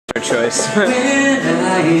Good choice. When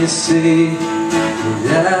I say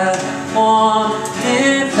that I want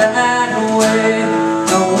it that way,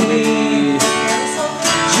 are we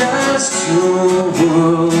just two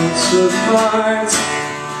worlds apart?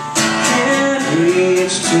 Can't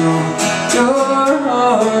reach to your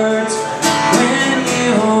heart when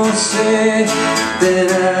you say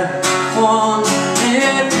that I want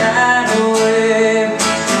it that way.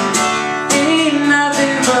 Ain't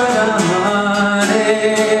nothing but a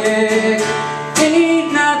heartache, ain't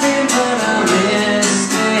nothing but a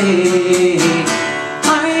mistake. I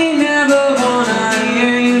never wanna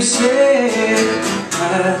hear you say I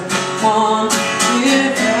want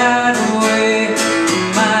it that way.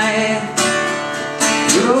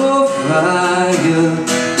 Your fire,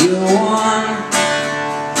 your one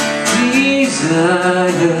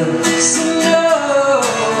desire. So no,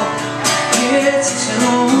 it's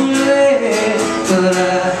too late, but I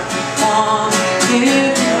want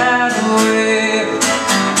it that way.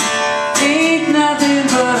 Ain't nothing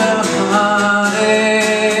but a heartache,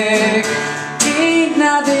 ain't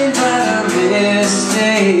nothing but a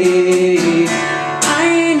mistake. I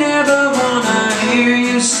never wanna hear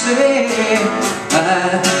you say I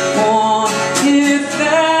want it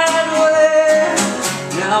that way.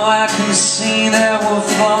 Now I can see that we're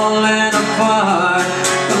falling apart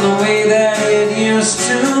from the way that it used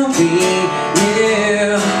to be.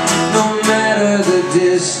 Yeah, no matter the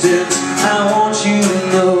distance, I want you to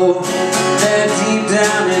know that deep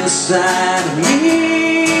down inside of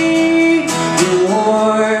me,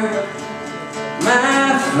 you're my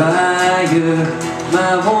fire,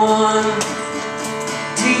 my one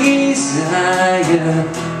desire.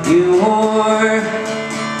 You are.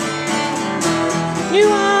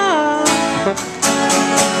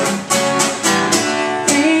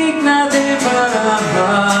 Ain't nothing but a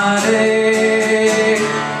heartache,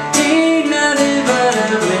 ain't nothing but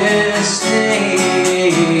a mistake.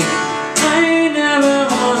 I never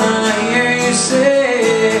wanna hear you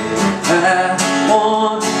say I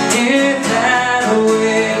want it that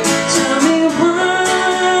way. Tell me why.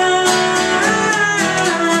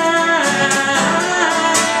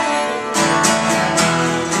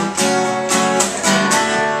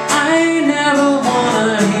 I never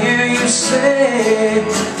wanna hear you say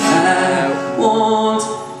I want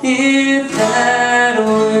it that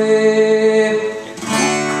way.